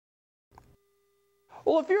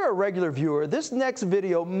Well, if you're a regular viewer, this next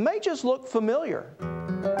video may just look familiar.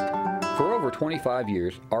 For over 25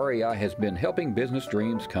 years, REI has been helping business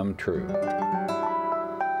dreams come true,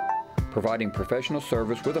 providing professional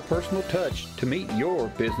service with a personal touch to meet your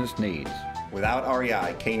business needs. Without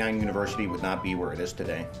REI, K9 University would not be where it is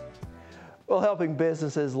today. Well, helping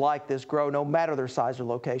businesses like this grow, no matter their size or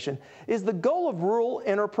location, is the goal of Rural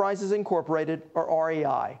Enterprises Incorporated, or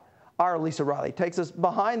REI. Our Lisa Riley takes us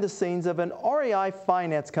behind the scenes of an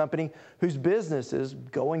REI-financed company whose business is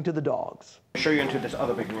going to the dogs. I'll show you into this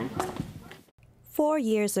other big room. 4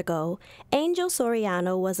 years ago, Angel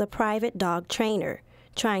Soriano was a private dog trainer,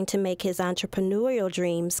 trying to make his entrepreneurial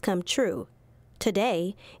dreams come true.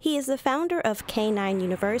 Today, he is the founder of K9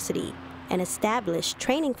 University, an established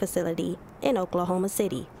training facility in Oklahoma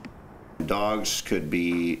City. Dogs could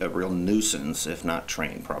be a real nuisance if not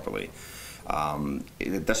trained properly.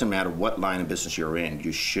 It doesn't matter what line of business you're in,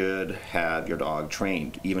 you should have your dog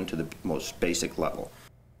trained, even to the most basic level.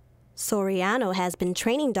 Soriano has been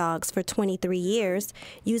training dogs for 23 years,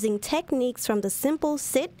 using techniques from the simple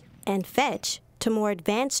sit and fetch to more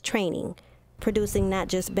advanced training, producing not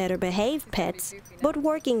just better behaved pets, but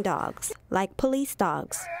working dogs, like police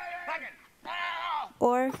dogs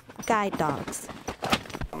or guide dogs.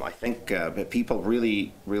 I think people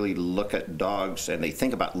really look at dogs, and they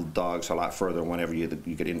think about dogs a lot further whenever you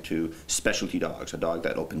get into specialty dogs, a dog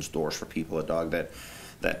that opens doors for people, a dog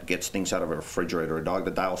that gets things out of a refrigerator, a dog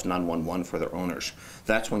that dials 911 for their owners.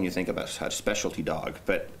 That's when you think about a specialty dog,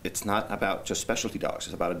 but it's not about just specialty dogs.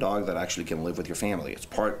 It's about a dog that actually can live with your family. It's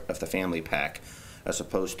part of the family pack, as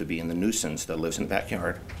opposed to being the nuisance that lives in the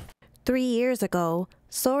backyard. 3 years ago,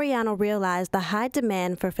 Soriano realized the high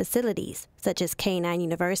demand for facilities, such as K9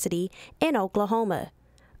 University, in Oklahoma.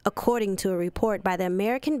 According to a report by the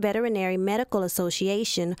American Veterinary Medical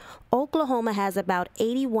Association, Oklahoma has about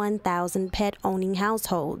 81,000 pet-owning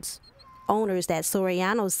households. Owners that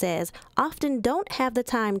Soriano says often don't have the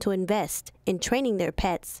time to invest in training their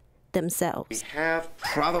pets themselves. We have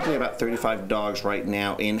probably about 35 dogs right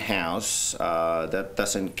now in-house. That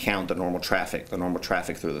doesn't count the normal traffic. The normal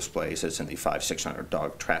traffic through this place is in the 500-600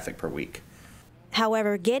 dog traffic per week.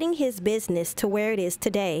 However, getting his business to where it is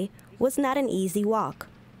today was not an easy walk.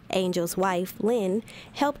 Angel's wife, Lynn,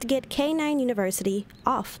 helped get K9 University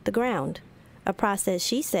off the ground, a process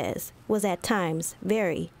she says was at times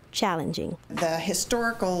very challenging. The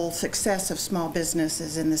historical success of small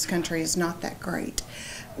businesses in this country is not that great.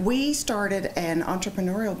 We started an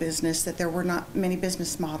entrepreneurial business that there were not many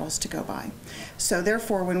business models to go by. So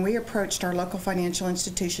therefore, when we approached our local financial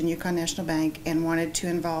institution, Yukon National Bank, and wanted to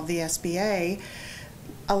involve the SBA,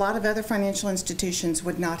 a lot of other financial institutions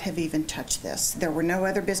would not have even touched this. There were no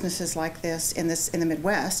other businesses like this in the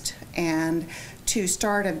Midwest, and to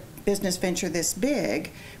start a business venture this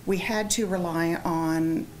big, we had to rely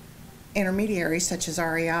on intermediaries such as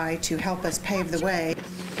REI to help us pave the way.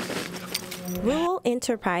 Rural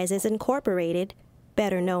Enterprises Incorporated,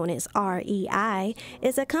 better known as REI,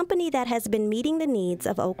 is a company that has been meeting the needs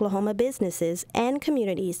of Oklahoma businesses and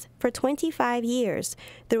communities for 25 years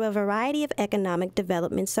through a variety of economic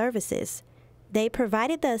development services. They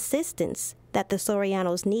provided the assistance that the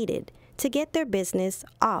Sorianos needed to get their business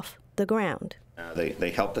off the ground.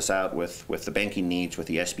 They helped us out with the banking needs, with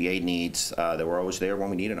the SBA needs. They were always there when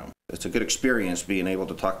we needed them. It's a good experience being able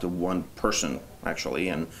to talk to one person, actually,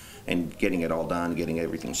 and getting it all done, getting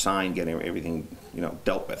everything signed, getting everything,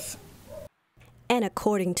 dealt with. And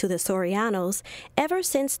according to the Sorianos, ever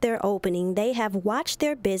since their opening, they have watched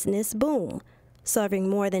their business boom, serving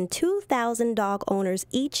more than 2,000 dog owners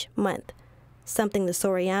each month, something the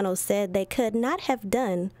Sorianos said they could not have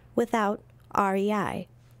done without REI.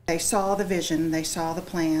 They saw the vision, they saw the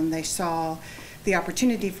plan, they saw the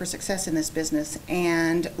opportunity for success in this business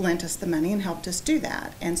and lent us the money and helped us do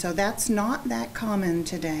that. And so that's not that common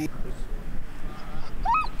today.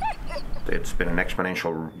 It's been an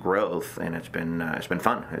exponential growth, and it's been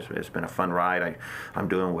fun. It's been a fun ride. I'm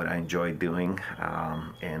doing what I enjoy doing,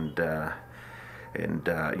 you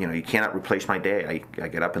cannot replace my day. I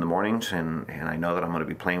get up in the mornings and I know that I'm going to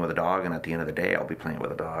be playing with a dog, and at the end of the day I'll be playing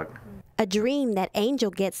with a dog. A dream that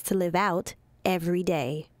Angel gets to live out every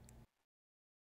day.